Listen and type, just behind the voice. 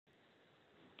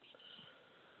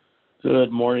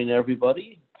Good morning,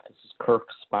 everybody. This is Kirk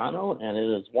Spano, and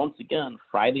it is once again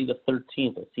Friday the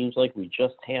 13th. It seems like we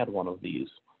just had one of these.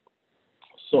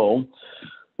 So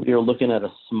we are looking at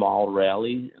a small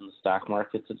rally in the stock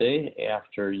market today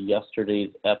after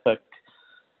yesterday's epic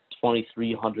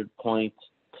 2,300 point,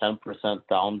 10%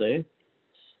 down day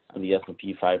on the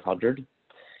S&P 500.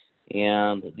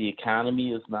 And the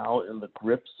economy is now in the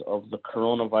grips of the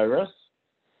coronavirus.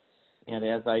 And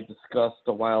as I discussed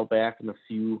a while back in a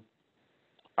few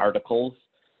articles,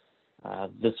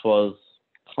 this was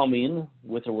coming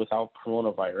with or without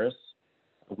coronavirus.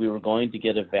 We were going to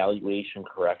get a valuation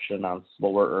correction on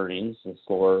slower earnings and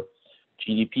slower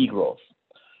GDP growth.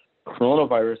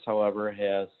 Coronavirus, however,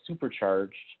 has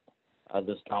supercharged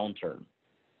this downturn.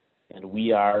 And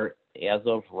we are, as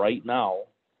of right now,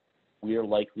 we are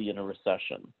likely in a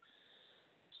recession.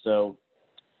 So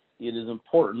it is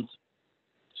important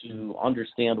to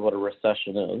understand what a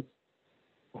recession is.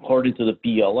 According to the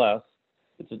BLS,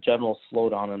 it's a general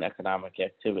slowdown in economic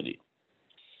activity.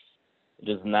 It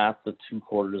is not the 2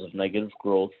 quarters of negative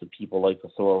growth that people like to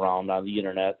throw around on the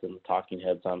internet and the talking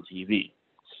heads on TV.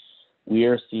 We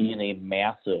are seeing a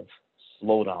massive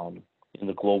slowdown in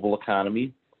the global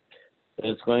economy.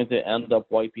 It's going to end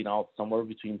up wiping out somewhere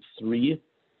between $3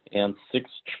 and $6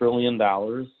 trillion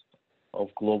of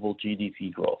global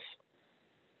GDP growth.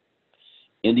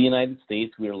 In the United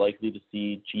States, we are likely to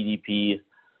see GDP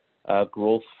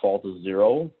growth fall to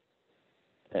zero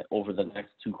over the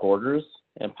next 2 quarters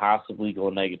and possibly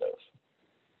go negative.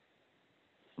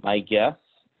 My guess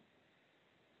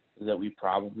is that we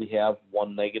probably have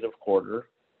one negative quarter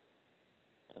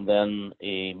and then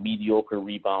a mediocre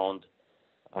rebound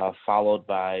followed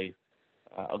by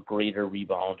a greater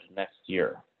rebound next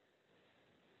year.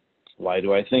 Why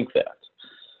do I think that?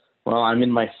 Well, I'm in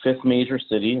my 5th major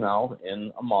city now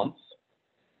in a month.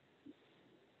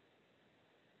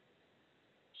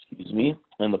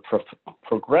 And the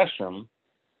progression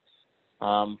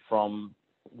from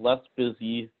less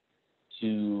busy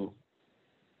to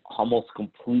almost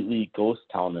completely ghost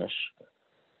townish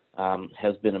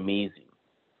has been amazing.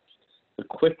 The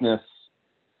quickness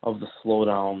of the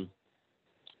slowdown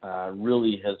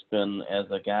really has been, as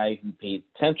a guy who paid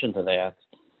attention to that,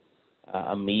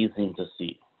 amazing to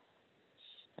see.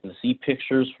 And to see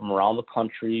pictures from around the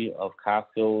country of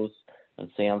Costco's and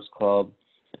Sam's Club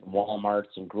and Walmart's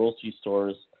and grocery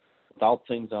stores without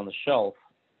things on the shelf,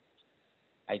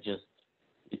 it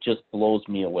just blows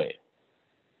me away.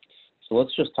 So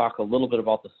let's just talk a little bit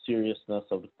about the seriousness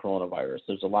of the coronavirus.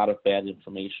 There's a lot of bad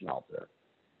information out there.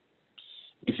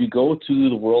 If you go to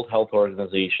the World Health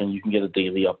Organization, you can get a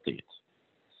daily update.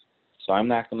 So I'm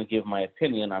not going to give my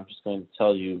opinion. I'm just going to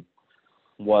tell you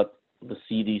what the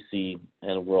CDC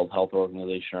and the World Health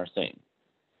Organization are saying.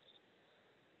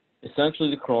 Essentially,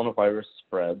 the coronavirus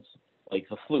spreads like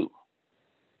the flu.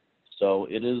 So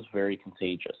it is very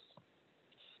contagious.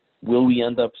 Will we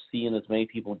end up seeing as many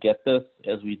people get this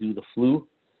as we do the flu?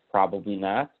 Probably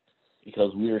not,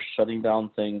 because we are shutting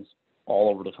down things all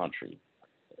over the country.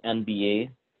 NBA,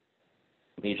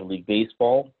 Major League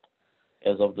Baseball,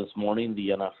 as of this morning, the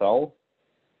NFL,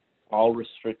 all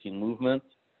restricting movement.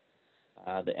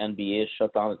 The NBA has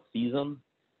shut down its season.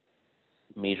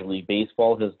 Major League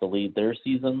Baseball has delayed their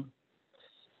season.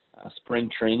 Spring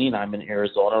training, I'm in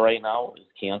Arizona right now, is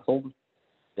canceled.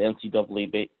 The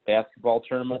NCAA basketball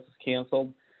tournament is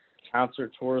canceled.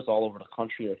 Concert tours all over the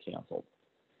country are canceled.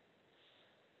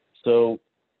 So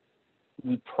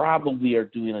we probably are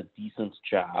doing a decent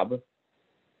job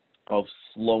of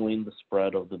slowing the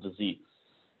spread of the disease.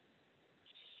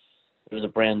 There's a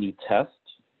brand new test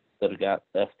that got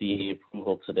FDA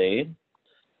approval today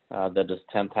that is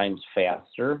 10 times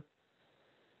faster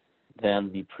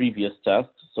than the previous test.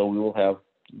 So we will have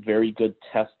very good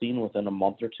testing within a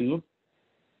month or 2.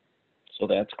 So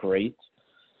that's great.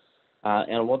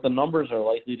 And what the numbers are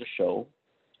likely to show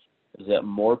is that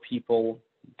more people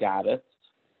got it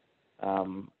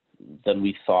than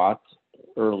we thought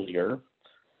earlier.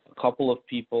 A couple of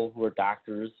people who are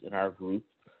doctors in our group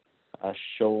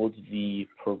showed the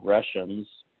progressions,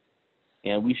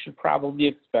 and we should probably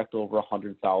expect over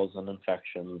 100,000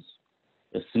 infections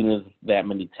as soon as that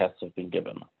many tests have been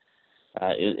given.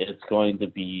 It's going to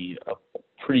be a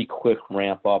pretty quick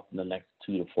ramp up in the next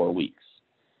 2 to 4 weeks.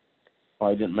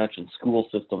 Well, I didn't mention school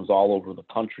systems all over the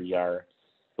country are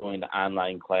going to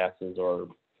online classes or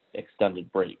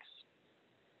extended breaks.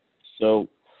 So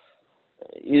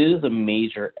it is a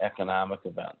major economic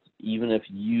event, even if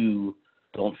you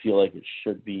don't feel like it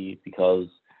should be, because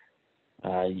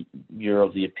you're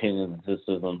of the opinion that this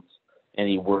isn't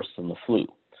any worse than the flu.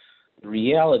 The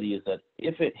reality is that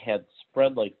if it had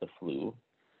spread like the flu,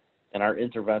 and our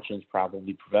interventions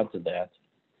probably prevented that,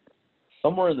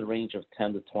 somewhere in the range of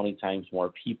 10 to 20 times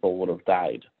more people would have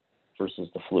died versus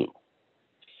the flu.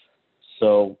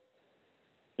 So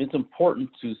it's important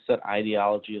to set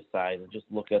ideology aside and just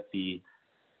look at the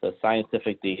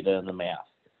scientific data and the math.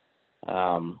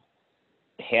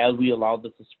 Had we allowed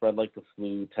this to spread like the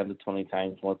flu, 10 to 20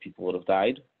 times more people would have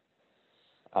died.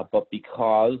 But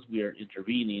because we are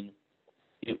intervening,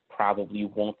 it probably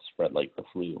won't spread like the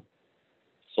flu.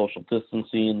 Social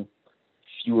distancing,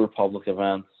 fewer public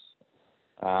events,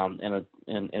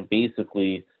 and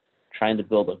basically trying to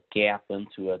build a gap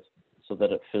into it so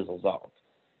that it fizzles out.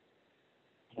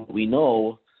 What we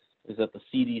know is that the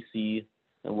CDC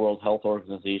and World Health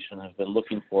Organization have been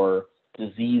looking for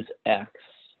disease X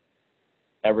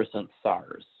ever since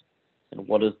SARS. And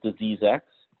what is disease X?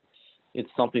 It's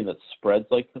something that spreads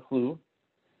like the flu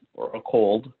or a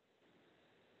cold,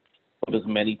 but is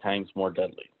many times more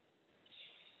deadly.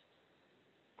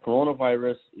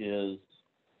 Coronavirus is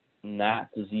not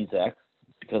disease X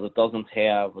because it doesn't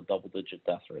have a double-digit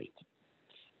death rate.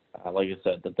 Like I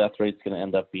said, the death rate is going to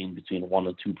end up being between 1%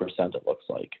 and 2%, it looks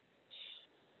like.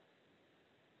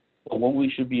 But what we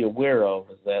should be aware of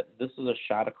is that this is a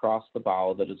shot across the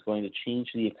bow that is going to change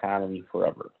the economy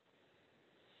forever.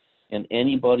 And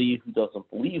anybody who doesn't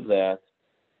believe that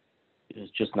is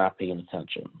just not paying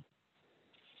attention.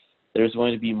 There's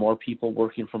going to be more people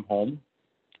working from home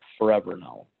forever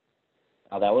now.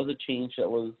 Now, that was a change that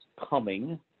was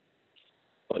coming,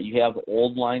 but you have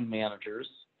old line managers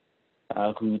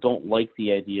who don't like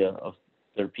the idea of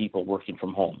their people working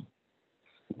from home.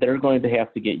 They're going to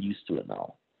have to get used to it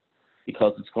now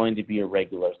because it's going to be a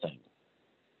regular thing.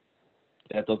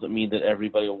 That doesn't mean that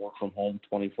everybody will work from home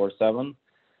 24/7,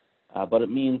 but it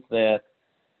means that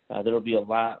there will be a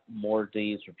lot more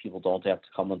days where people don't have to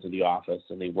come into the office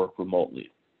and they work remotely.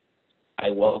 I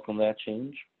welcome that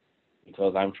change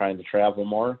because I'm trying to travel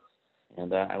more,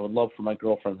 and I would love for my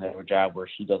girlfriend to have a job where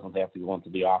she doesn't have to go into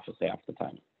the office half the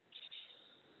time.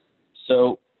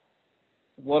 So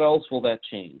what else will that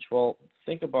change? Well,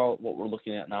 think about what we're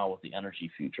looking at now with the energy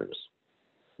futures.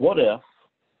 What if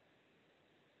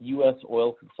U.S.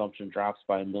 oil consumption drops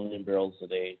by 1 million barrels a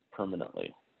day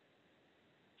permanently?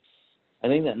 I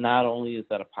think that not only is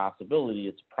that a possibility,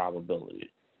 it's a probability.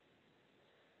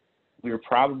 We are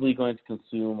probably going to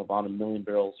consume about 1 million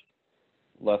barrels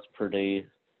less per day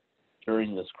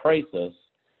during this crisis,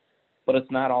 but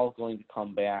it's not all going to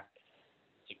come back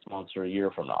 6 months or a year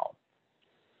from now.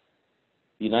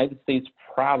 The United States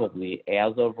probably,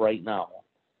 as of right now,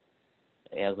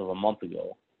 as of a month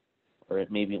ago, or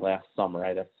it maybe last summer,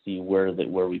 I'd have to see where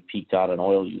we peaked out on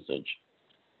oil usage.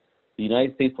 The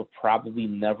United States will probably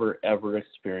never, ever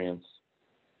experience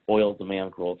oil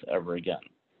demand growth ever again.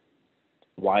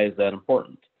 Why is that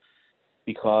important?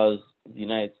 Because the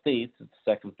United States is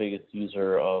the second biggest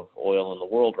user of oil in the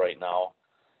world right now,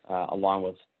 along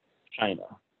with China.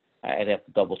 I'd have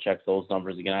to double check those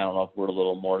numbers again. I don't know if we're a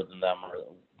little more than them or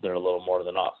they're a little more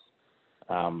than us.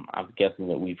 I'm guessing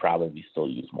that we probably still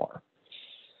use more.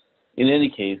 In any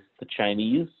case, the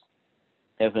Chinese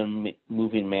have been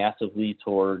moving massively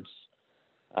towards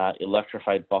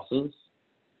electrified buses,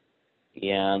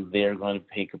 and they're going to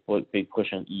take a big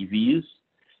push on EVs,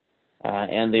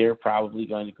 and they're probably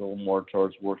going to go more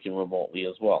towards working remotely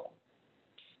as well.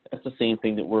 That's the same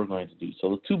thing that we're going to do. So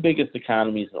the two biggest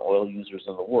economies and oil users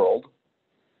in the world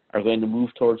are going to move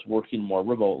towards working more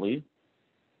remotely,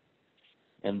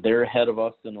 and they're ahead of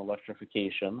us in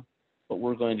electrification, but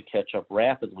we're going to catch up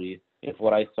rapidly if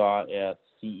what I saw at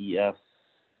CES,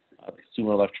 the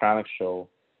Consumer Electronics Show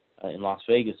in Las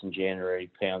Vegas in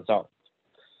January, pans out.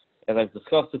 As I've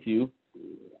discussed with you,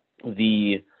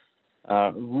 the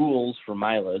rules for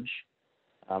mileage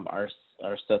are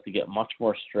set to get much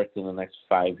more strict in the next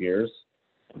 5 years.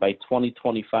 And by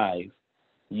 2025,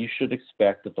 you should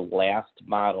expect that the last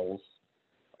models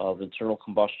of internal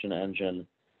combustion engine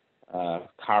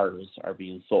cars are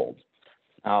being sold.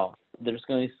 Now, there's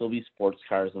going to still be sports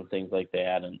cars and things like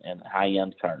that and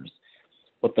high-end cars.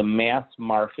 But the mass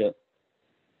market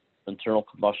internal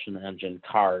combustion engine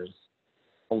cars,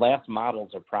 the last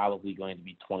models are probably going to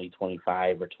be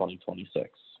 2025 or 2026.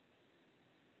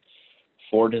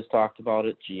 Ford has talked about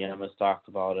it, GM has talked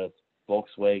about it,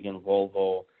 Volkswagen,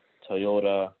 Volvo,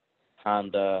 Toyota,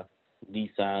 Honda,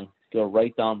 Nissan, go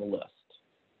right down the list.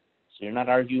 So you're not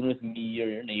arguing with me or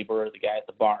your neighbor or the guy at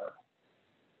the bar.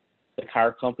 The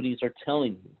car companies are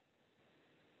telling you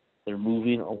they're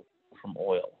moving away from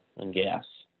oil and gas.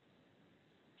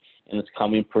 And it's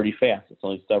coming pretty fast. It's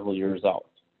only several years out.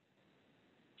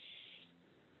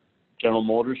 General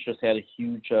Motors just had a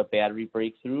huge battery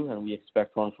breakthrough, and we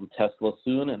expect one from Tesla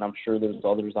soon, and I'm sure there's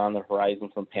others on the horizon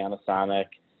from Panasonic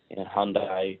and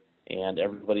Hyundai and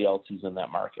everybody else who's in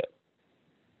that market.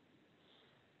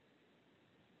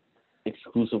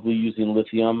 Exclusively using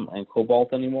lithium and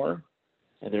cobalt anymore,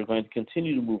 and they're going to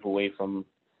continue to move away from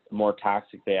more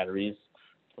toxic batteries,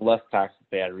 less toxic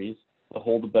batteries, that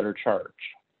hold a better charge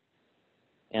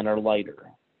and are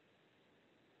lighter.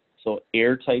 So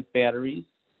airtight batteries,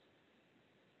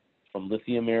 from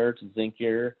lithium air to zinc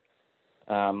air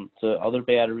to other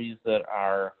batteries that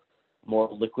are more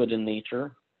liquid in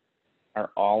nature, are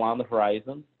all on the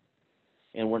horizon.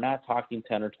 And we're not talking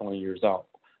 10 or 20 years out.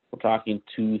 We're talking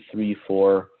 2, 3,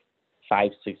 4,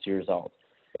 5, 6 years out.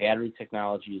 Battery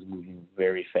technology is moving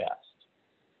very fast.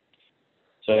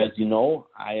 So as you know,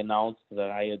 I announced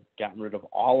that I had gotten rid of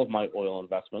all of my oil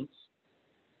investments,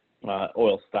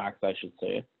 oil stocks, I should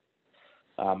say.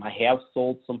 I have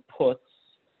sold some puts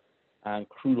on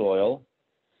crude oil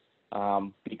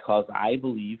because I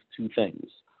believe two things.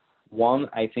 One,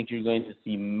 I think you're going to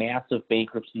see massive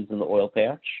bankruptcies in the oil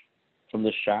patch from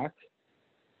this shock.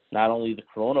 Not only the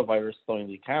coronavirus slowing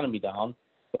the economy down,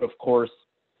 but of course,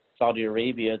 Saudi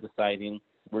Arabia deciding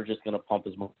we're just going to pump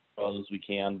as much oil as we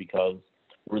can because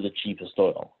we're the cheapest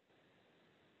oil.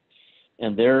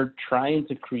 And they're trying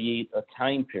to create a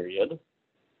time period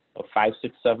of 5,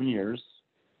 6, 7 years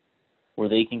where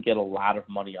they can get a lot of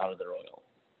money out of their oil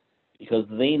because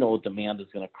they know demand is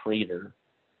going to crater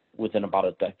within about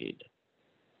a decade.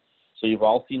 So you've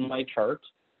all seen my chart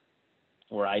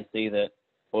where I say that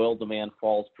oil demand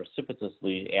falls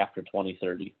precipitously after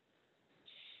 2030.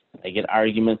 I get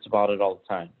arguments about it all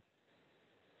the time.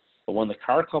 But when the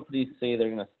car companies say they're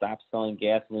going to stop selling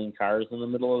gasoline cars in the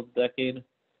middle of the decade,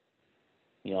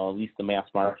 you know, at least the mass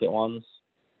market ones,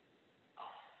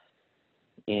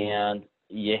 and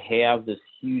you have this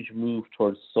huge move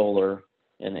towards solar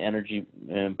and energy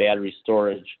and battery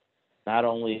storage, not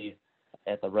only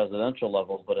at the residential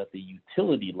level, but at the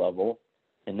utility level,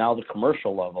 and now the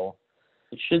commercial level,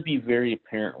 it should be very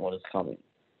apparent what is coming.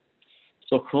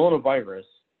 So coronavirus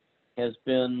has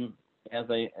been, as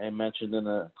I mentioned in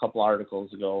a couple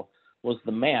articles ago, was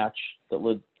the match that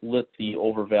lit the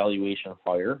overvaluation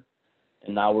fire,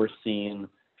 and now we're seeing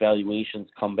valuations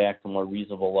come back to more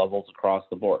reasonable levels across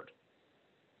the board.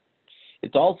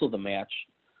 It's also the match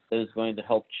that is going to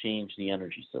help change the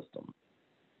energy system.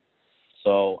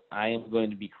 So I am going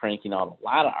to be cranking out a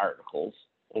lot of articles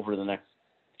over the next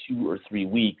 2 or 3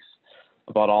 weeks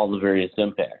about all the various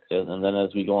impacts. And then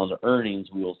as we go on to earnings,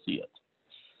 we will see it.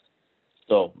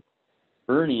 So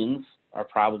earnings are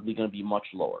probably going to be much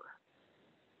lower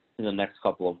in the next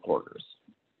couple of quarters.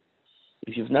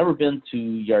 If you've never been to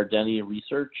Yardenia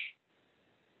Research,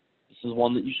 this is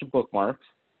one that you should bookmark.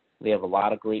 They have a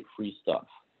lot of great free stuff.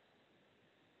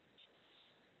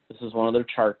 This is one of their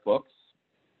chart books.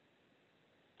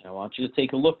 I want you to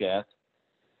take a look at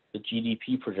the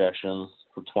GDP projections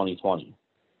for 2020.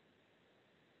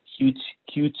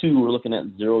 Q2, we're looking at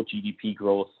 0 GDP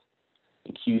growth.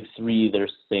 In Q3, they're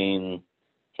saying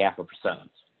 0.5%.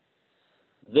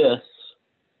 This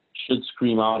should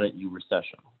scream out at you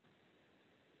recession.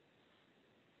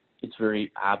 It's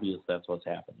very obvious that's what's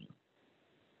happening.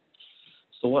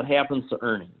 So what happens to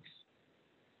earnings?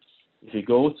 If you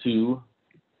go to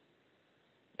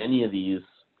any of these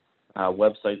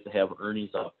websites that have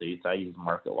earnings updates, I use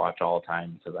MarketWatch all the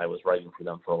time because I was writing for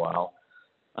them for a while.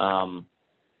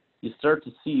 You start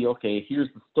to see, okay, here's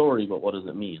the story, but what does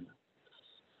it mean?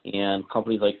 And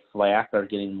companies like Slack are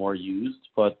getting more used,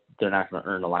 but they're not going to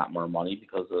earn a lot more money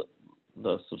because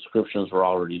the subscriptions were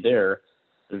already there.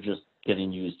 They're just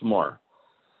getting used more.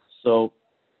 So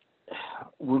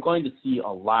we're going to see a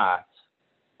lot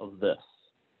of this.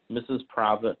 Misses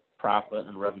profit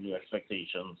and revenue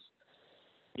expectations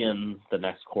in the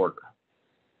next quarter.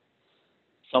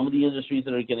 Some of the industries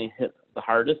that are getting hit the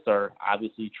hardest are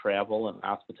obviously travel and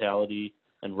hospitality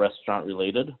and restaurant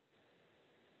related.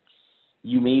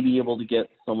 You may be able to get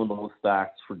some of those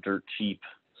stocks for dirt cheap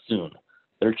soon.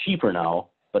 They're cheaper now,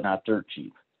 but not dirt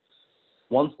cheap.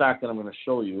 One stock that I'm going to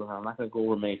show you, I'm not going to go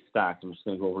over many stocks, I'm just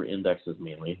going to go over indexes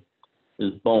mainly,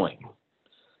 is Boeing.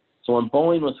 So when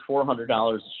Boeing was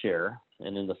 $400 a share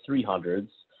and in the 300s,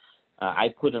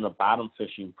 I put in a bottom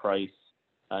fishing price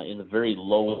in the very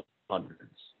low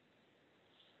hundreds,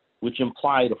 which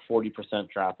implied a 40%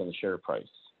 drop in the share price.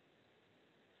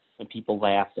 And people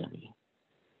laughed at me.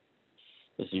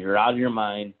 They said, you're out of your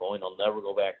mind. Boeing will never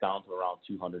go back down to around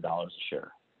 $200 a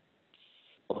share.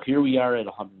 Well, here we are at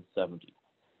 170.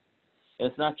 And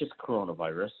it's not just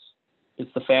coronavirus.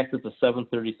 It's the fact that the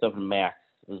 737 MAX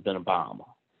has been a bomb.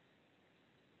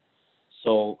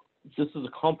 So this is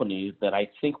a company that I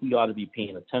think we ought to be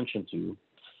paying attention to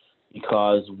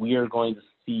because we are going to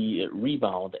see it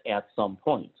rebound at some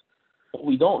point. What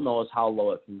we don't know is how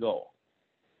low it can go.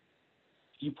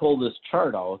 If you pull this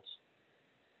chart out,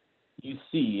 you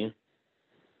see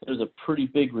there's a pretty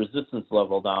big resistance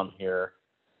level down here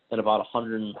at about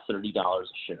 $130 a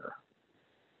share,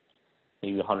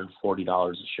 maybe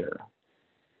 $140 a share.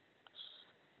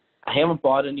 I haven't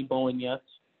bought any Boeing yet.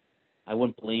 I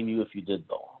wouldn't blame you if you did,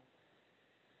 though.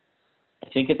 I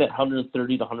think at that $130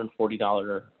 to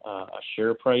 $140 a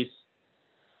share price,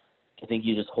 I think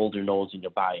you just hold your nose and you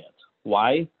buy it.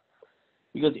 Why?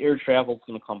 Because air travel is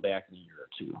going to come back in a year or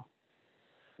two.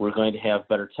 We're going to have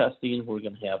better testing. We're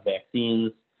going to have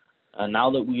vaccines.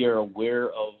 Now that we are aware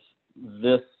of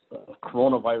this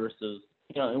coronaviruses,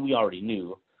 and we already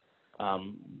knew,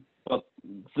 but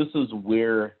this is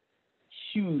where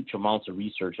huge amounts of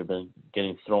research have been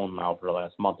getting thrown now for the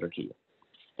last month or two,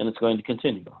 and it's going to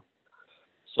continue.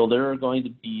 So there are going to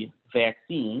be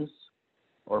vaccines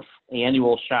or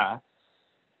annual shots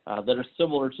that are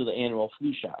similar to the annual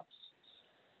flu shots.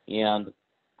 And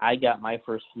I got my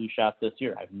first flu shot this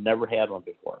year. I've never had one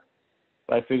before.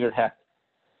 But I figured, heck,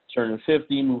 turning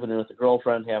 50, moving in with a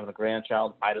girlfriend, having a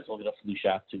grandchild, might as well get a flu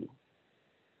shot too.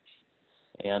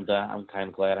 And I'm kind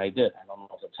of glad I did. I don't know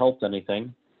if it's helped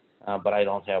anything, but I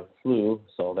don't have the flu,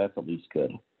 so that's at least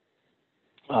good.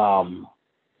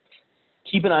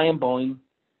 Keep an eye on Boeing.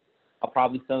 I'll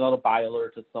probably send out a buy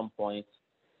alert at some point,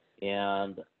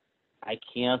 and I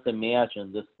can't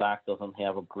imagine this stock doesn't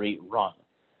have a great run.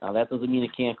 Now, that doesn't mean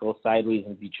it can't go sideways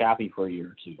and be choppy for a year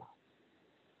or two.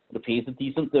 It pays a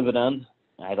decent dividend.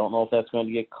 I don't know if that's going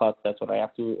to get cut. That's what I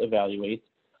have to evaluate.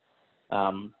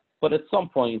 But at some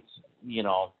point,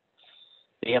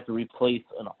 they have to replace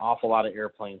an awful lot of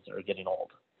airplanes that are getting old,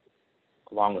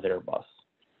 along with Airbus.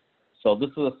 So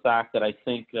this is a stock that I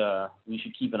think we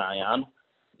should keep an eye on.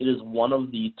 It is one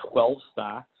of the 12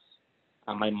 stocks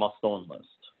on my must-own list.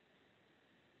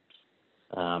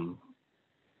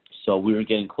 So we were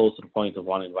getting close to the point of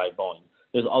wanting to buy Boeing.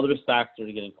 There's other stocks that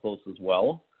are getting close as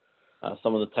well.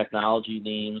 Some of the technology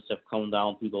names have come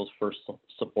down through those first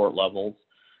support levels,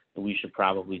 and we should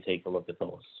probably take a look at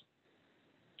those.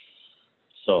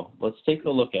 So let's take a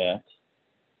look at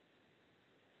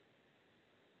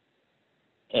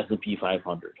S&P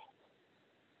 500.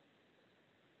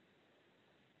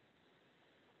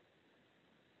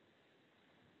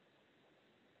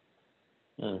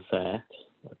 In fact,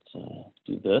 let's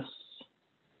do this.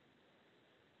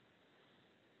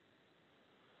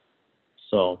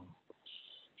 So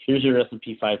here's your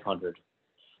S&P 500.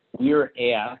 We are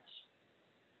at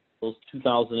those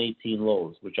 2018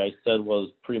 lows, which I said was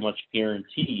pretty much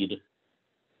guaranteed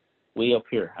way up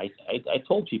here. I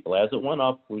told people as it went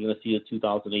up, we're going to see the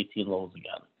 2018 lows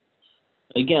again.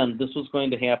 Again, this was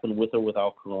going to happen with or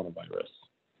without coronavirus.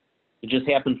 It just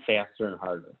happened faster and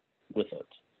harder with it.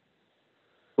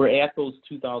 We're at those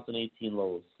 2018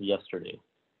 lows yesterday,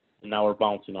 and now we're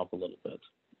bouncing up a little bit.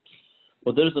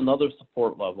 But there's another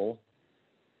support level.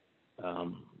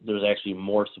 There's actually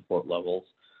more support levels.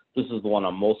 This is the one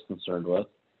I'm most concerned with.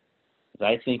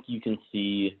 I think you can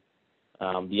see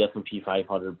the S&P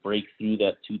 500 break through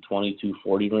that 220,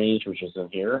 240 range, which is in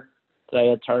here, that I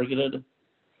had targeted.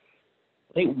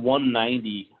 I think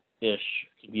 190-ish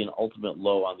could be an ultimate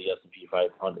low on the S&P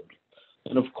 500.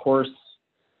 And, of course,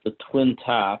 the twin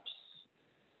tops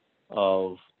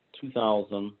of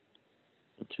 2000 and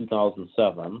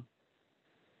 2007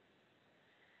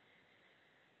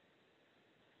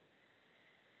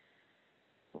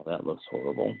 well, that looks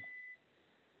horrible. Let's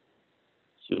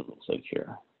see what it looks like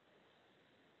here.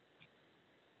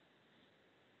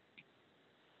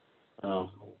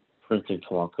 Printing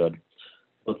come out good.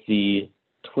 But the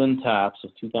twin tops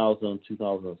of 2000 and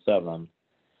 2007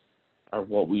 are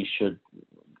what we should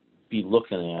be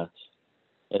looking at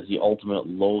as the ultimate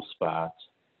low spot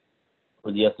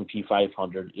for the S&P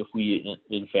 500 if we,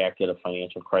 in fact, get a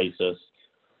financial crisis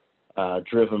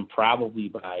driven probably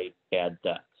by bad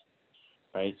debt,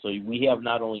 right? So we have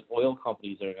not only oil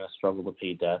companies that are going to struggle to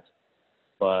pay debt,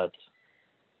 but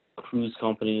cruise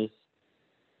companies,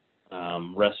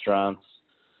 restaurants.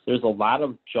 There's a lot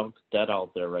of junk debt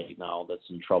out there right now that's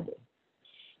in trouble.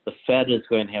 The Fed is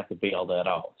going to have to bail that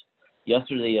out.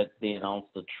 Yesterday, they announced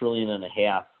 $1.5 trillion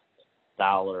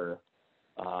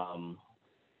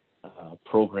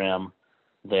program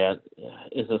that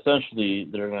is essentially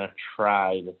they're going to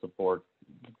try to support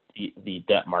the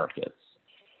debt markets.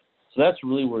 So that's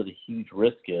really where the huge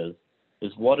risk is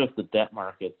what if the debt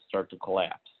markets start to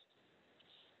collapse?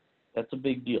 That's a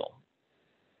big deal.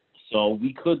 So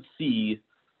we could see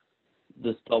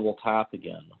this double top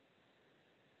again.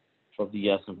 of the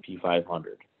S&P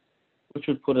 500, which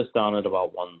would put us down at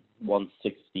about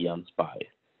 160 on SPY,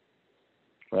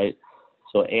 right?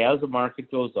 So as the market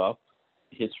goes up,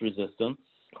 hits resistance,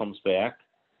 comes back,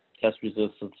 tests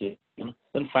resistance again,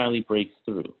 then finally breaks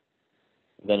through.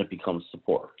 Then it becomes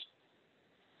support.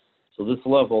 So this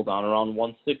level down around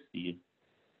 160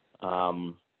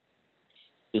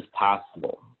 is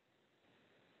possible.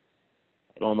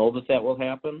 I don't know that will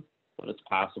happen, but it's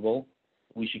possible.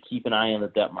 We should keep an eye on the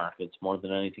debt markets more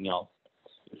than anything else.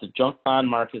 If the junk bond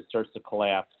market starts to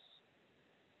collapse,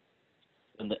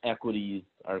 then the equities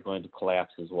are going to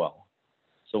collapse as well.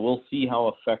 So we'll see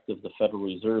how effective the Federal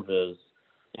Reserve is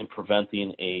in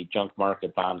preventing a junk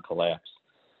market bond collapse.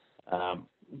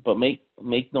 But make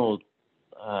no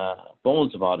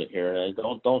bones about it here. And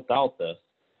don't doubt this.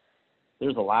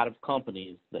 There's a lot of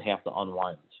companies that have to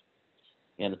unwind,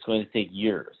 and it's going to take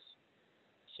years.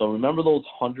 So remember those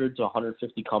 100 to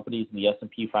 150 companies in the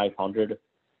S&P 500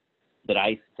 that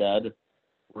I said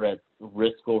were at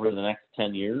risk over the next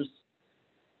 10 years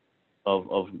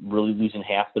of really losing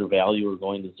half their value or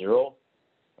going to zero?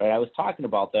 Right, I was talking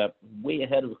about that way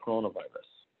ahead of the coronavirus.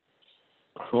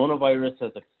 Coronavirus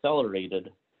has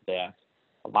accelerated that.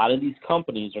 A lot of these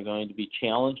companies are going to be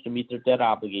challenged to meet their debt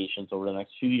obligations over the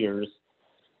next few years,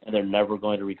 and they're never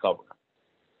going to recover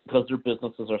because their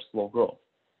businesses are slow growth.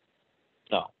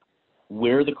 Now,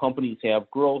 where the companies have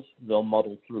growth, they'll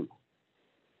muddle through.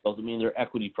 Doesn't mean their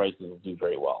equity prices will do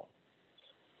very well.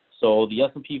 So the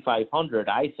S&P 500,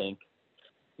 I think,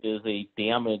 is a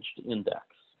damaged index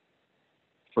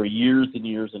for years and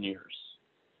years and years.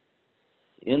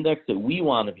 The index that we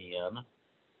want to be in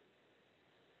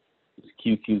is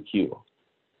QQQ,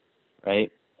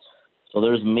 right? So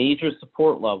there's major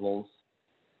support levels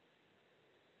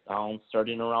down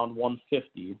starting around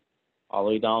 150 all the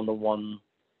way down to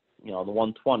the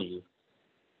 120s,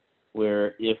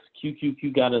 where if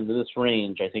QQQ got into this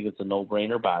range, I think it's a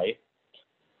no-brainer buy.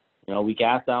 We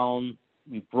got down,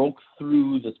 we broke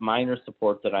through this minor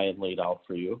support that I had laid out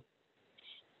for you,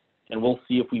 and we'll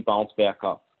see if we bounce back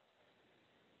up.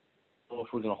 If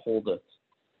we're going to hold it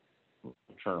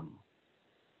term.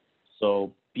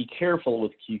 So be careful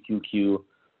with QQQ.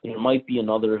 There might be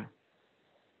another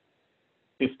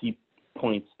 50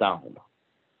 points down,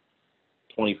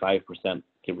 25%,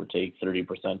 give or take,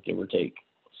 30%, give or take.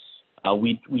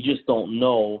 We just don't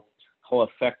know how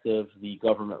effective the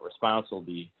government response will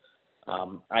be.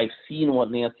 I've seen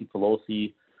what Nancy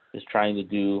Pelosi is trying to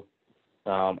do.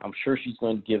 I'm sure she's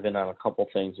going to give in on a couple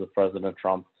things with President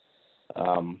Trump.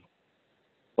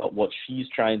 But what she's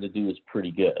trying to do is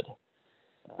pretty good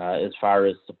as far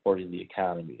as supporting the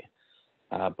economy.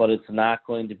 But it's not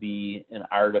going to be an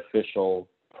artificial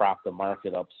prop the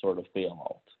market up sort of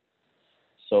bailout.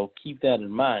 So keep that in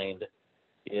mind.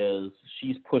 Is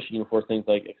she's pushing for things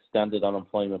like extended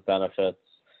unemployment benefits,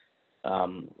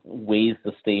 ways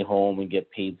to stay home and get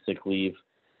paid sick leave.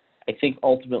 I think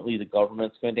ultimately the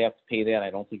government's going to have to pay that. I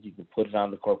don't think you can put it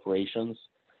on the corporations.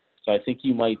 So I think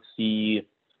you might see,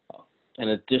 in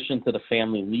addition to the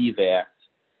Family Leave Act,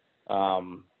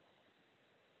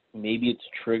 maybe it's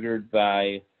triggered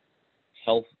by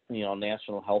health,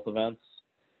 national health events,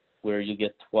 where you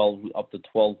get up to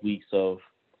 12 weeks of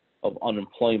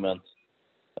unemployment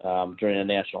during a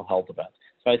national health event.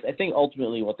 So I think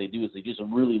ultimately what they do is they just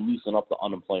really loosen up the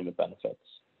unemployment benefits,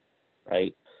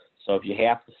 right? So if you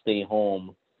have to stay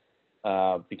home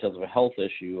because of a health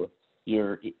issue,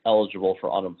 you're eligible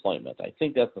for unemployment. I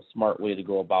think that's a smart way to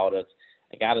go about it.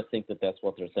 I got to think that that's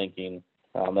what they're thinking.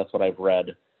 That's what I've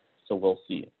read. So we'll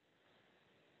see.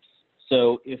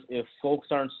 So if folks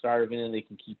aren't starving and they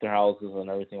can keep their houses and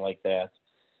everything like that,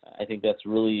 I think that's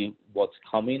really what's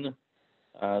coming.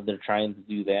 They're trying to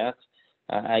do that.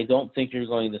 I don't think you're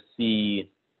going to see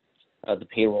the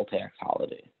payroll tax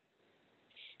holiday.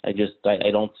 I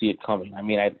don't see it coming. I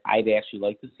mean, I'd actually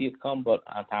like to see it come, but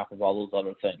on top of all those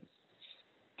other things,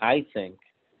 I think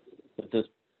that this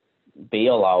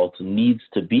bailout needs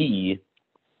to be,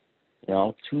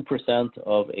 2%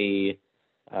 of a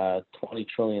 $20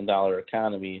 trillion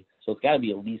economy. So it's got to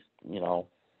be at least,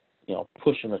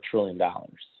 pushing $1 trillion.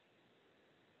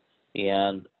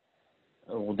 And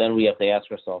then we have to ask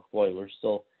ourselves, boy, we're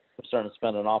starting to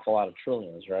spend an awful lot of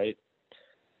trillions, right?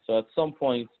 So at some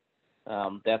point,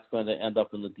 that's going to end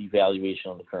up in the devaluation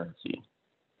of the currency.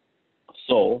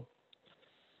 So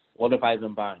what have I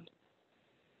been buying?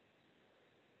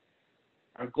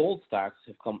 Our gold stocks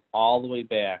have come all the way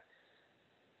back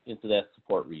into that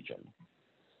support region.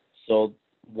 So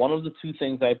one of the two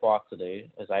things I bought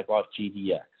today is I bought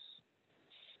GDX.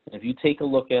 And if you take a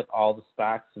look at all the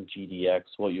stocks in GDX,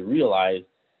 what you realize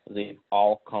is they've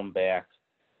all come back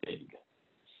big.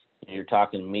 You're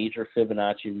talking major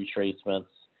Fibonacci retracements,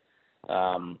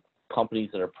 companies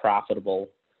that are profitable,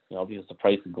 because the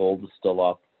price of gold is still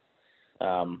up.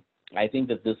 I think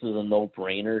that this is a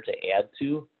no-brainer to add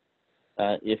to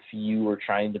if you were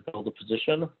trying to build a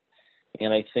position.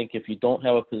 And I think if you don't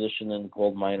have a position in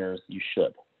gold miners, you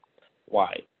should.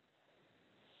 Why?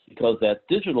 Because that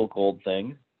digital gold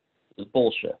thing is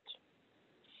bullshit.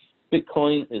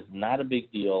 Bitcoin is not a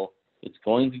big deal. It's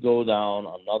going to go down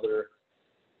another,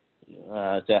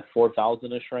 it's at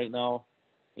 4,000-ish right now.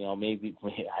 Maybe,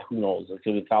 who knows? It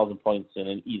could be 1,000 points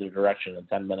in either direction in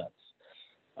 10 minutes.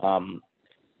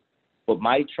 But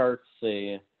my charts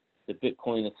say that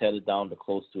Bitcoin is headed down to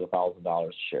close to $1,000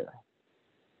 a share.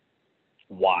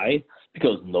 Why?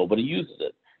 Because nobody uses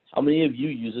it. How many of you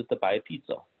use it to buy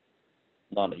pizza?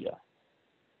 None of you.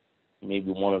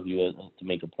 Maybe one of you to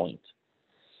make a point.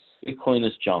 Bitcoin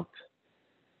is junk.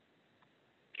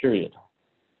 Period.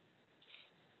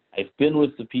 I've been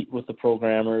with the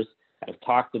programmers. I've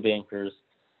talked to bankers.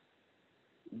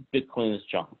 Bitcoin is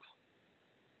junk.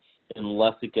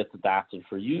 Unless it gets adopted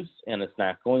for use, and it's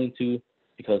not going to,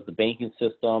 because the banking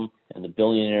system and the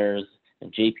billionaires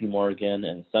and JP Morgan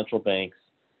and central banks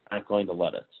aren't going to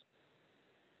let it.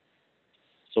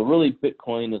 So really,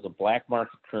 Bitcoin is a black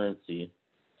market currency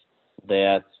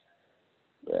that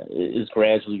is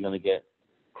gradually going to get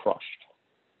crushed.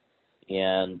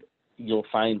 And you'll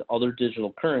find other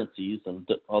digital currencies and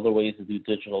other ways to do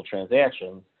digital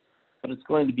transactions, but it's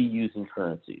going to be using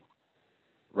currency,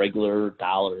 regular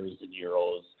dollars and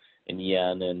euros and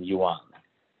yen and yuan.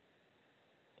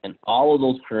 And all of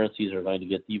those currencies are going to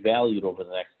get devalued over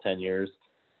the next 10 years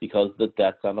because the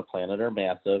debts on the planet are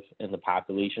massive and the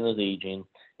population is aging,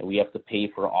 and we have to pay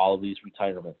for all of these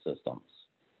retirement systems.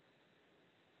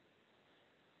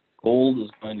 Gold is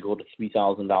going to go to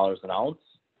 $3,000 an ounce,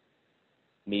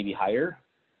 maybe higher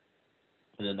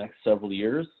in the next several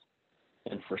years.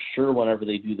 And for sure, whenever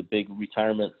they do the big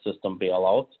retirement system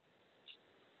bailout,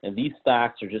 and these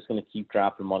stocks are just going to keep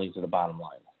dropping money to the bottom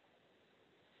line.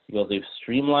 Because they've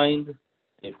streamlined,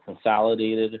 they've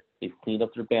consolidated, they've cleaned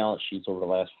up their balance sheets over the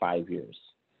last 5 years.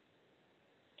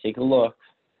 Take a look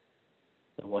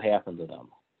at what happened to them.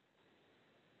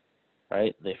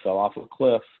 Right? They fell off a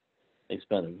cliff. They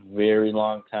spent a very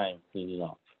long time cleaning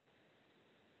up.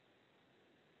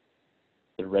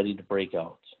 They're ready to break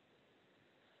out.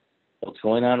 What's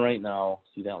going on right now,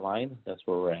 see that line? That's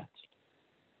where we're at.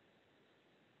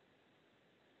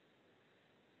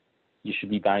 You should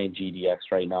be buying GDX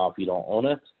right now if you don't own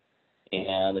it.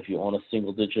 And if you own a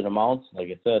single-digit amount, like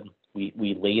I said,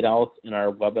 we laid out in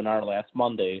our webinar last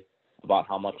Monday about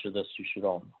how much of this you should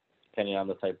own, depending on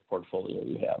the type of portfolio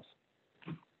you have.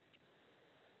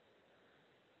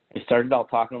 I started out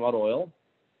talking about oil.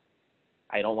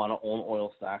 I don't want to own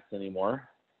oil stocks anymore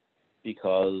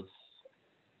because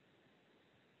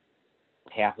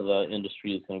half of the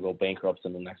industry is going to go bankrupt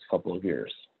in the next couple of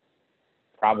years,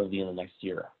 probably in the next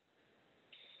year.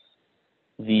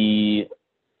 The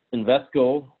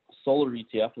Invesco solar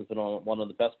ETF has been one of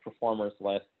the best performers the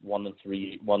last 1,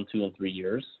 2, and 3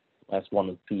 years, last 1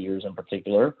 and 2 years in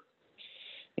particular.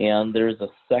 And there's a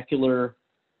secular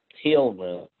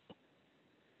tailwind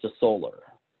to solar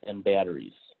and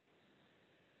batteries.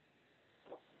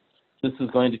 This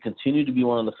is going to continue to be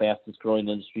one of the fastest growing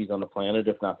industries on the planet,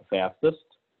 if not the fastest.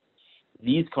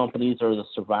 These companies are the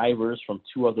survivors from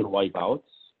 2 other wipeouts.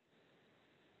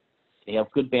 They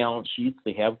have good balance sheets,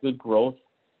 they have good growth,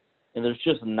 and there's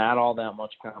just not all that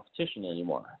much competition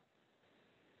anymore.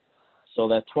 So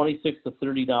that $26 to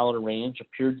 $30 range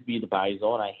appeared to be the buy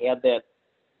zone. I had that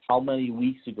how many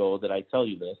weeks ago did I tell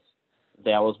you this?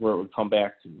 That was where it would come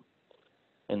back to.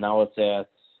 And now it's at,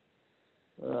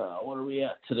 what are we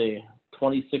at today?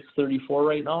 26.34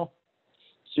 right now?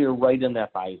 So you're right in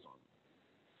that buy zone.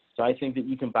 So I think that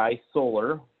you can buy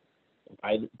solar,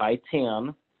 buy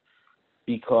TAN,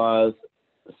 because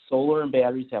solar and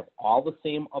batteries have all the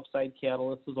same upside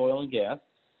catalysts as oil and gas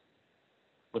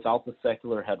without the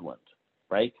secular headwind,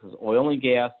 right? Because oil and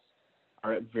gas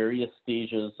are at various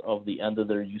stages of the end of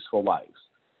their useful lives.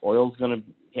 Oil is going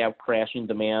to have crashing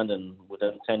demand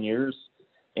within 10 years,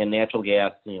 and natural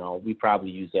gas, we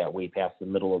probably use that way past the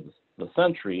middle of the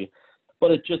century,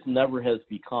 but it just never has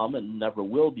become and never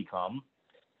will become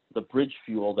the bridge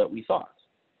fuel that we thought,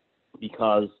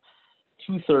 because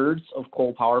 2/3 of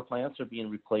coal power plants are being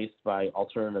replaced by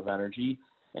alternative energy,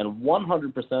 and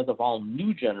 100% of all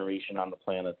new generation on the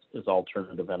planet is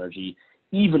alternative energy,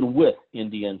 even with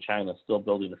India and China still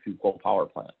building a few coal power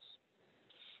plants.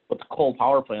 But the coal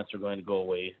power plants are going to go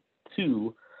away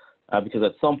too, because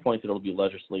at some point there will be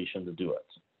legislation to do it.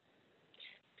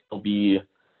 There'll be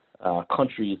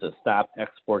countries that stop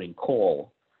exporting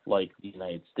coal, like the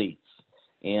United States.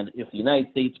 And if the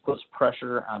United States puts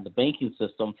pressure on the banking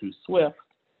system through SWIFT,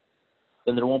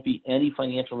 then there won't be any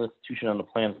financial institution on the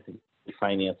planet that can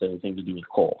finance anything to do with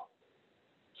coal.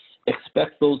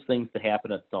 Expect those things to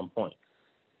happen at some point.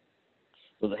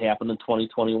 Will it happen in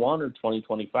 2021 or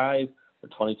 2025 or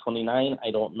 2029?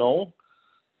 I don't know.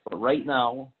 But right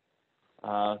now,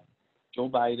 Joe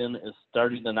Biden is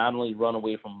starting to not only run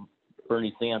away from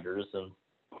Bernie Sanders, and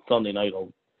Sunday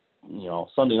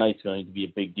night's going to be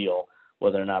a big deal,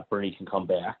 whether or not Bernie can come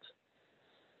back.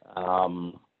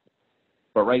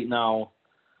 But right now,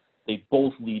 they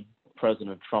both lead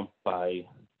President Trump by,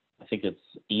 I think it's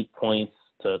 8 points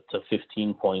to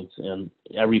 15 points in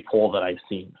every poll that I've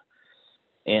seen,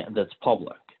 and that's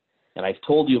public. And I've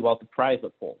told you about the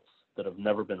private polls that have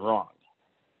never been wrong.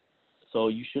 So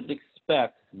you should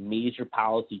expect major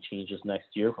policy changes next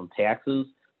year, from taxes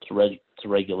to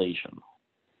regulation.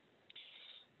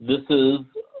 This is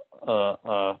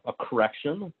a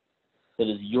correction that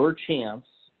is your chance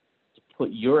to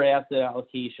put your asset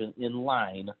allocation in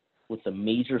line with the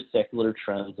major secular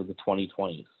trends of the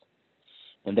 2020s.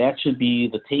 And that should be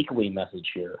the takeaway message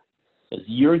here, is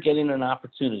you're getting an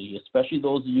opportunity, especially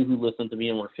those of you who listen to me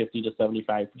and were 50 to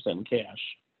 75% in cash,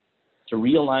 to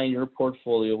realign your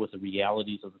portfolio with the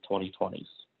realities of the 2020s.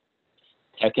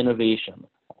 Tech innovation,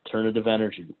 alternative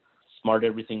energy, smart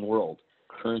everything world,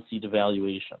 currency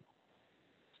devaluation.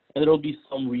 And there will be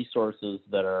some resources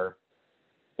that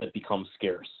become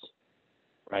scarce,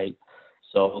 right?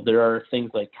 So there are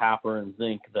things like copper and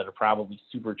zinc that are probably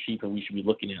super cheap and we should be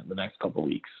looking at in the next couple of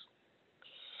weeks.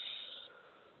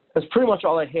 That's pretty much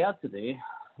all I had today.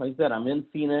 Like I said, I'm in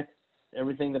Phoenix.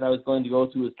 Everything that I was going to go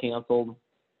to is canceled.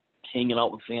 Hanging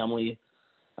out with family,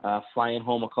 flying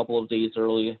home a couple of days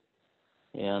early,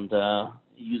 and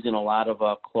using a lot of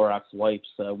Clorox wipes.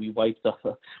 We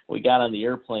got on the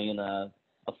airplane, a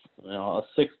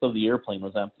sixth of the airplane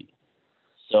was empty.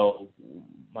 So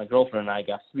my girlfriend and I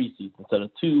got 3 seats instead of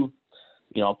 2.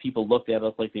 People looked at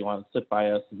us like they wanted to sit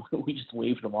by us, and we just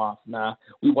waved them off. Nah,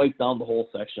 we wiped down the whole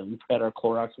section. We had our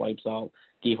Clorox wipes out,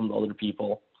 gave them to other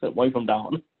people, wiped them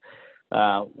down.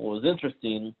 What was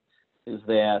interesting is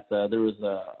that there was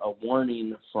a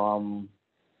warning from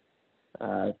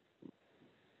TAA,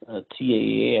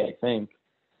 I think,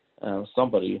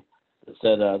 somebody that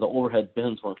said the overhead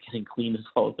bins weren't getting cleaned as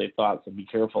well as they thought, so be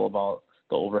careful about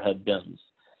the overhead bins.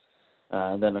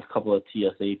 And then a couple of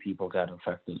TSA people got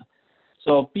infected.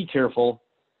 So be careful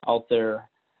out there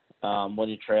when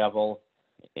you travel,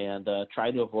 and try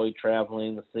to avoid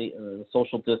traveling, the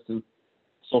social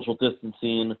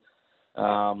distancing.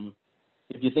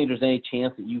 If you think there's any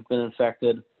chance that you've been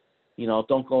infected,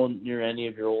 don't go near any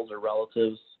of your older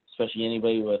relatives, especially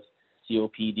anybody with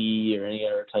COPD or any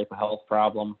other type of health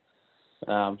problem.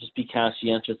 Just be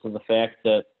conscientious of the fact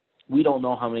that we don't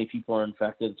know how many people are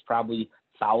infected. It's probably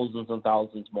thousands and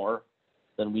thousands more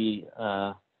than we,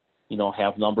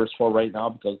 have numbers for right now,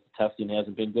 because the testing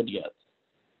hasn't been good yet.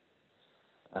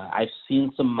 I've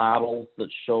seen some models that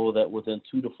show that within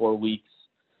 2 to 4 weeks,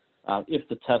 if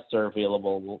the tests are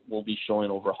available, we'll be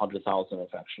showing over 100,000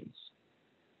 infections.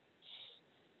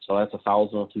 So that's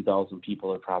 1,000 or 2,000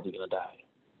 people are probably going to die.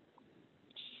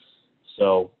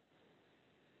 So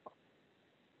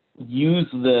use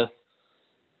this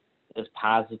as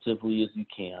positively as you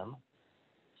can,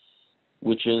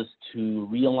 which is to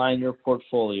realign your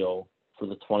portfolio for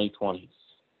the 2020s.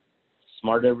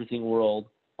 Smart everything world,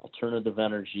 alternative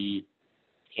energy,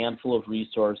 handful of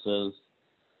resources,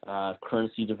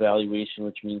 currency devaluation,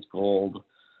 which means gold.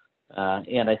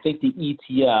 And I think the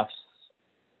ETFs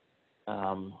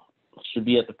should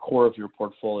be at the core of your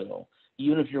portfolio.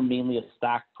 Even if you're mainly a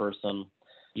stock person,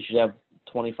 you should have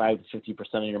 25 to 50%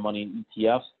 of your money in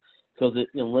ETFs, because it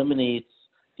eliminates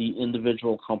the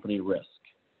individual company risk.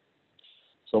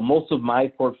 So most of my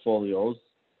portfolios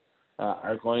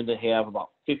are going to have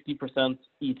about 50%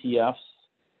 ETFs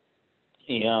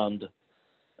and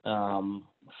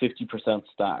 50%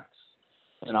 stocks.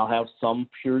 And I'll have some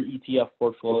pure ETF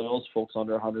portfolios, folks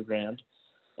under 100 grand.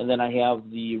 And then I have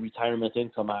the retirement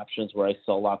income options where I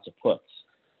sell lots of puts,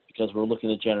 because we're looking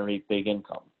to generate big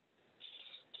income.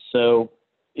 So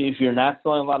if you're not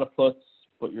selling a lot of puts,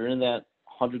 but you're in that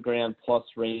 100 grand plus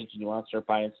range and you want to start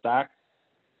buying stocks,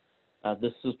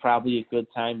 this is probably a good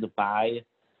time to buy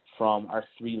from our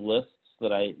 3 lists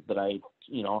that I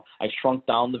shrunk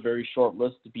down the very short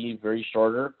list to be very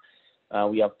shorter.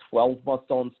 We have 12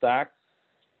 must-own stocks.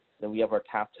 Then we have our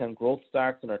top 10 growth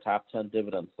stocks and our top 10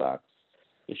 dividend stocks.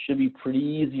 It should be pretty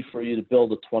easy for you to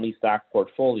build a 20-stock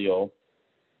portfolio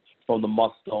from the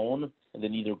must-own and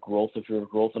then either growth if you're a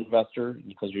growth investor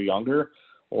because you're younger,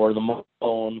 or the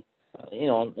must-own,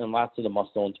 and lots of the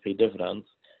must-owns pay dividends,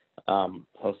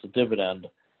 plus the dividend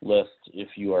list if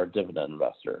you are a dividend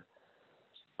investor.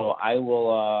 So I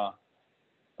will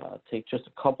take just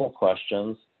a couple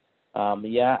questions.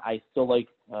 I still like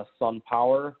Sun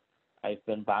Power. I've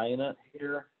been buying it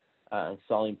here and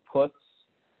selling puts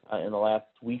in the last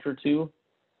week or two.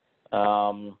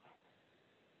 I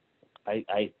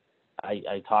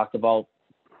talked about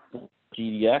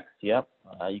GDX. Yep,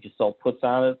 you can sell puts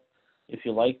on it if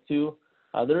you like to.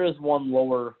 There is one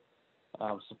lower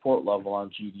support level on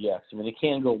GDX. I mean, it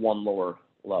can go one lower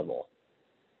level.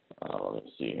 Let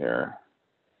me see here.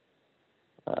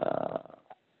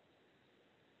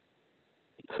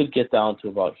 It could get down to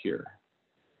about here,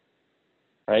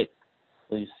 right?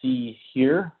 So you see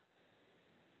here,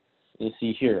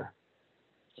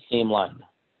 same line.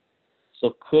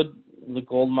 So could the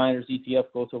gold miners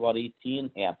ETF go to about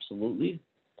 18? Absolutely.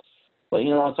 But,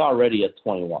 it's already at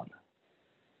 21.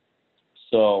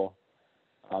 So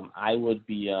I would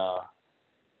be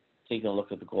taking a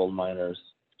look at the gold miners.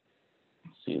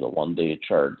 See the one-day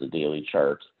chart, the daily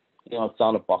chart. It's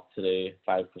down $1 today,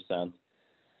 5%.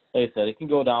 Like I said, it can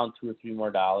go down $2 or $3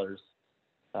 more.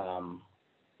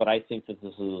 But I think that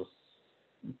this is a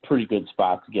pretty good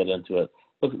spot to get into it.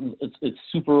 Look, it's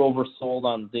super oversold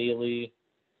on daily.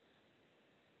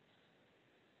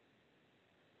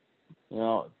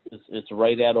 It's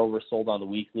right at oversold on the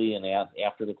weekly, and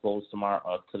after the close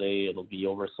today, it'll be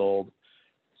oversold.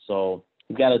 So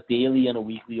we've got a daily and a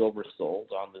weekly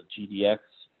oversold on the GDX.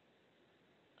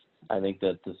 I think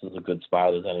that this is a good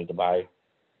spot as any to buy.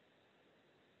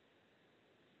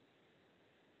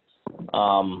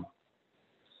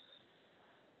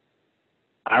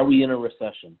 Are we in a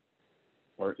recession?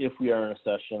 Or if we are in a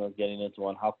recession or getting into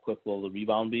one, how quick will the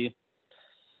rebound be?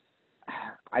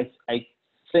 I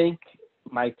think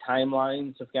my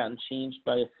timelines have gotten changed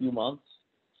by a few months.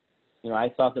 I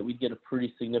thought that we'd get a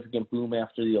pretty significant boom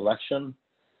after the election,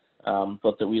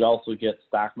 but that we'd also get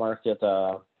stock market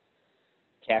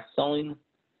tax selling.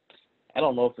 I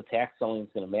don't know if the tax selling is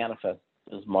going to manifest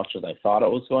as much as I thought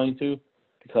it was going to,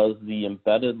 because the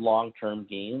embedded long-term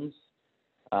gains,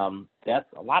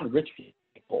 that's a lot of rich people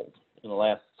pulled in the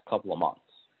last couple of months.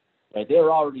 Right? They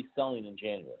were already selling in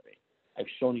January. I've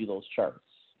shown you those charts.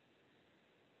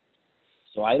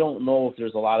 So I don't know if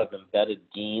there's a lot of embedded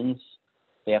gains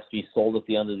that have to be sold at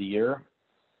the end of the year.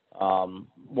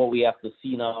 What we have to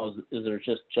see now is there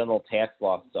just general tax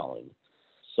loss selling.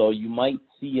 So you might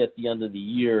see at the end of the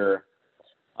year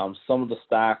some of the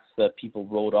stocks that people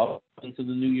wrote up into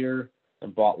the new year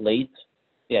and bought late.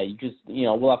 Yeah,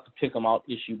 we'll have to pick them out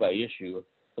issue by issue,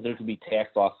 but there could be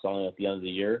tax loss selling at the end of the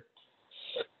year.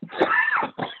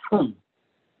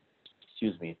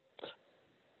 Excuse me.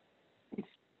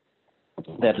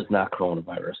 That is not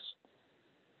coronavirus.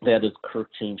 That is Kirk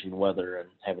changing weather and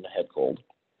having a head cold.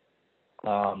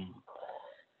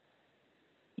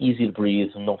 Easy to breathe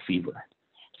and no fever.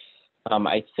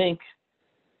 I think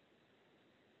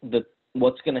that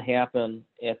what's going to happen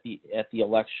at the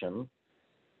election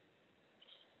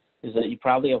is that you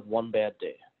probably have one bad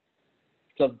day,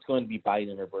 because it's going to be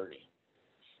Biden or Bernie,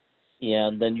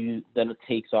 and then it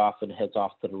takes off and heads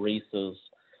off to the races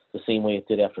the same way it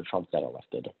did after Trump got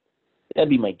elected. That'd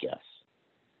be my guess.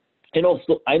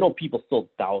 I know people still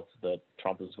doubt that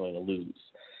Trump is going to lose,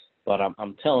 but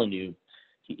I'm telling you,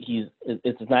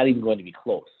 it's not even going to be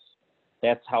close.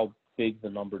 That's how big the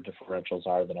number differentials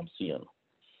are that I'm seeing.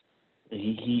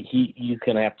 He's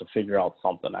going to have to figure out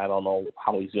something. I don't know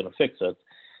how he's going to fix it.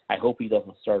 I hope he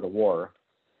doesn't start a war.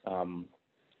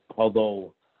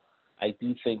 Although I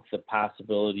do think the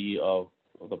possibility of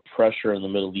the pressure in the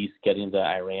Middle East getting to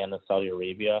Iran and Saudi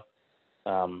Arabia,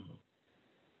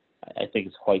 I think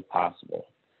it's quite possible.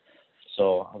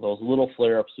 So those little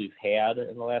flare-ups we've had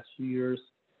in the last few years,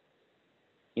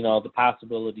 the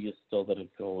possibility is still that it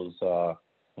goes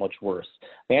much worse.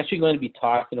 I'm actually going to be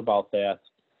talking about that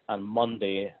on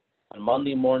Monday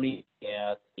morning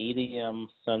at 8 a.m.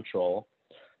 Central.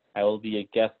 I will be a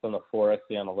guest on the Forex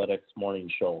Analytics morning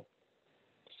show.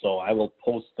 So I will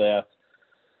post that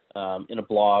in a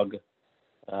blog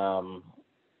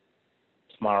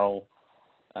tomorrow.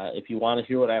 If you want to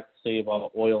hear what I have to say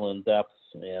about oil in depth,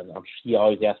 and he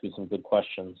always asks me some good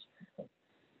questions.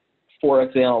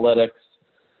 Forex Analytics,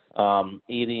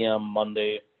 8 a.m.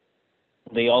 Monday.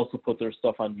 They also put their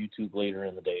stuff on YouTube later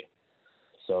in the day,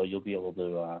 so you'll be able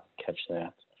to catch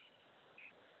that.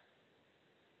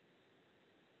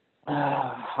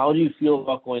 How do you feel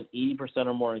about going 80%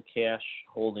 or more in cash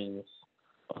holdings,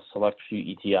 a select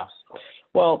few ETFs?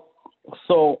 Well,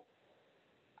 so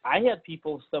I had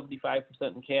people 75%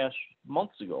 in cash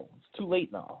months ago. It's too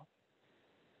late now.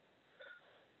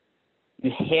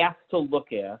 You have to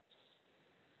look at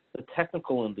the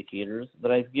technical indicators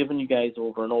that I've given you guys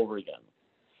over and over again.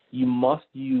 You must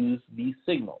use these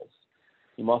signals.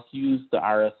 You must use the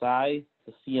RSI,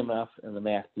 the CMF, and the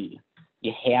MACD.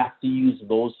 You have to use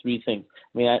those three things.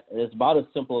 I mean, it's about as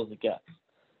simple as it gets.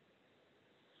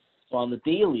 So on the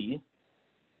daily,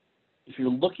 if you're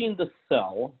looking to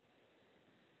sell,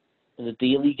 and the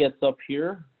daily gets up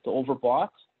here to overbought,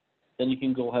 then you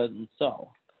can go ahead and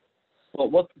sell.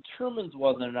 But what determines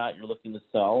whether or not you're looking to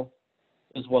sell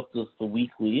is what does the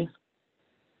weekly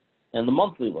and the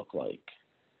monthly look like.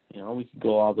 You know, we can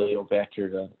go all the way back here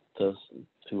to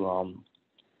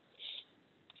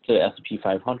the S&P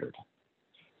 500,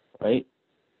 right?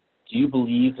 Do you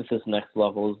believe that this next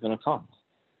level is going to come?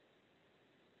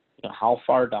 You know, how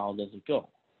far down does it go?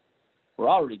 We're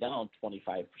already down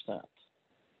 25%.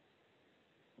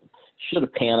 Should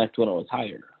have panicked when it was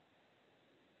higher.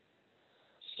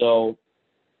 So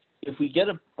if we get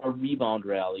a rebound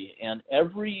rally, and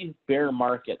every bear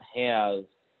market has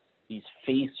these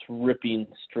face-ripping,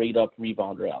 straight-up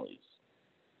rebound rallies.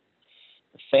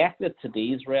 The fact that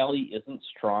today's rally isn't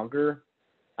stronger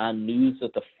on news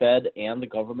that the Fed and the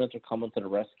government are coming to the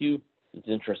rescue is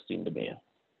interesting to me.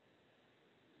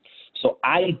 So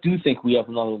I do think we have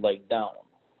another leg down.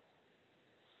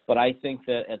 But I think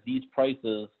that at these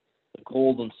prices, the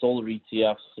gold and solar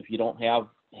ETFs, if you don't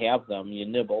have them, you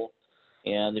nibble.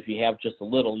 And if you have just a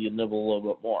little, you nibble a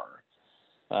little bit more.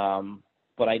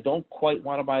 But I don't quite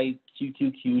want to buy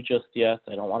QQQ just yet.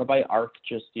 I don't want to buy ARC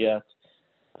just yet.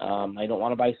 I don't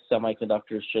want to buy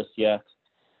semiconductors just yet.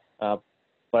 But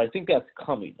I think that's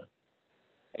coming.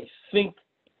 I think,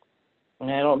 and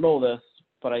I don't know this,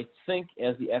 but I think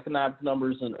as the economic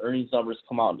numbers and earnings numbers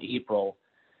come out in April,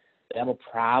 that'll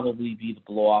probably be the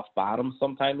blow-off bottom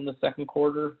sometime in the second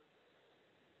quarter.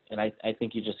 And I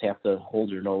think you just have to hold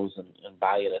your nose and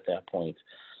buy it at that point.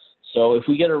 So if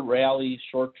we get a rally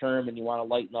short-term and you want to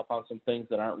lighten up on some things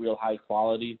that aren't real high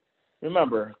quality,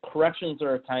 remember, corrections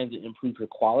are a time to improve your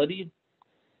quality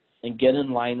and get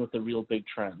in line with the real big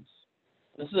trends.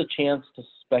 This is a chance to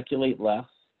speculate less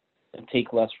and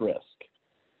take less risk.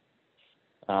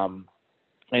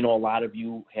 I know a lot of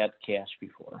you had cash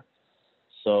before.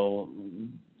 So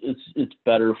it's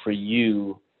better for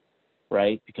you,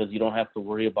 right? Because you don't have to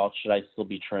worry about, should I still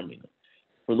be trimming?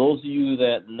 For those of you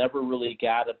that never really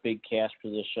got a big cash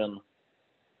position,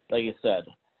 like I said,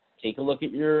 take a look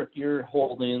at your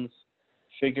holdings,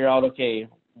 figure out, okay,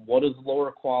 what is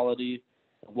lower quality,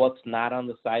 what's not on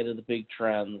the side of the big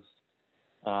trends,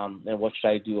 and what should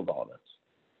I do about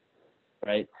it,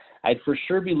 right? I'd for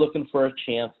sure be looking for a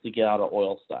chance to get out of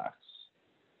oil stocks.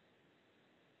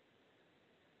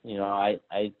 You know, I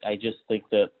just think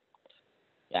that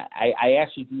I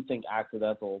actually do think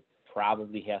Occidental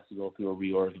probably has to go through a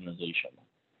reorganization.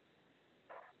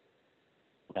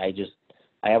 I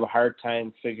have a hard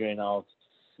time figuring out,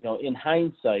 you know, in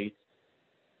hindsight,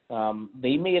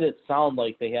 they made it sound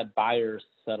like they had buyers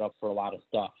set up for a lot of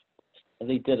stuff, and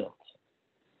they didn't.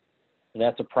 And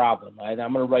that's a problem. I'm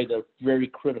going to write a very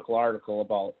critical article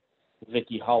about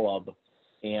Vicky Hullab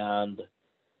and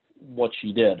what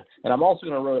she did. And I'm also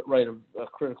going to write a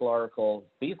critical article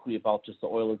basically about just the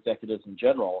oil executives in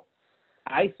general.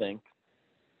 I think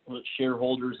that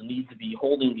shareholders need to be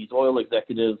holding these oil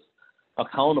executives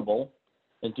accountable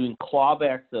and doing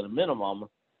clawbacks at a minimum,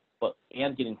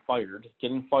 and getting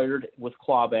fired with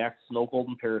clawbacks, no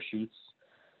golden parachutes.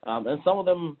 And some of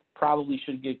them probably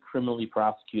should get criminally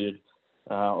prosecuted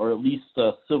or at least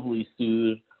civilly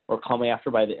sued or come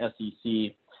after by the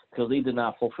SEC because they did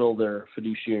not fulfill their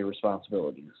fiduciary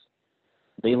responsibilities.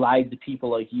 They lied to people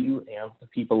like you and to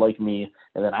people like me,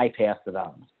 and then I passed it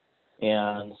on.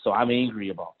 And so I'm angry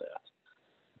about that.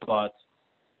 But,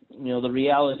 you know, the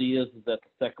reality is that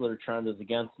the secular trend is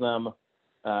against them.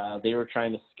 They were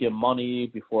trying to skim money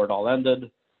before it all ended,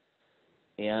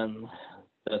 and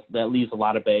that leaves a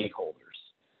lot of bag holders.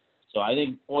 So I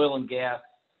think oil and gas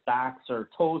stocks are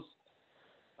toast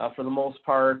for the most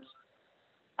part.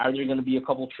 Are there going to be a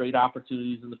couple trade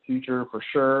opportunities in the future? For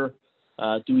sure.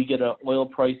 Do we get an oil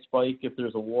price spike if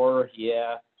there's a war?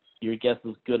 Yeah. Your guess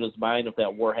is good as mine if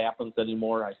that war happens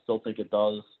anymore. I still think it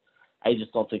does. I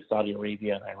just don't think Saudi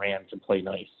Arabia and Iran can play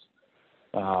nice.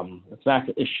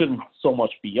 It shouldn't so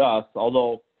much be us,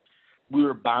 although we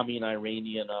were bombing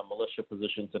Iranian militia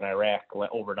positions in Iraq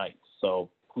overnight, so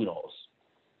who knows.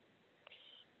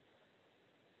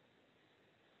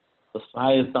 The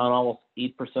SPY is down almost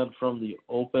 8% from the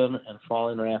open and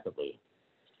falling rapidly.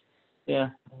 Yeah,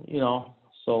 you know,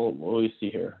 so what do we see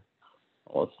here?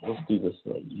 Let's do this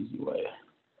the easy way.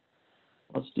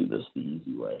 Let's do this the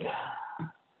easy way.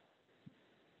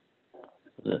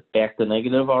 Is it back to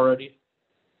negative already?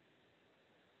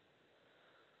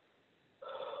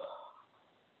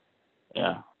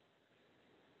 Yeah.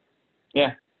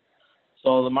 Yeah.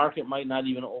 So the market might not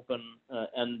even open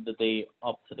end the day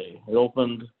up today. It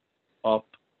opened up.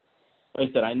 Like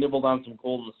I said, I nibbled on some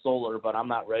gold and solar, but I'm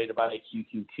not ready to buy a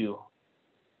QQQ.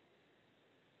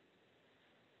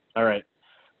 All right.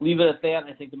 Leave it at that.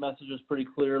 I think the message is pretty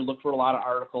clear. Look for a lot of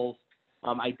articles.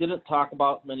 I didn't talk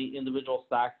about many individual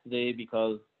stocks today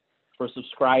because for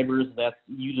subscribers,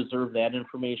 you deserve that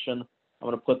information. I'm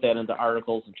going to put that into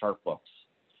articles and chart books.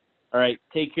 All right.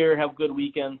 Take care. Have a good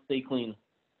weekend. Stay clean.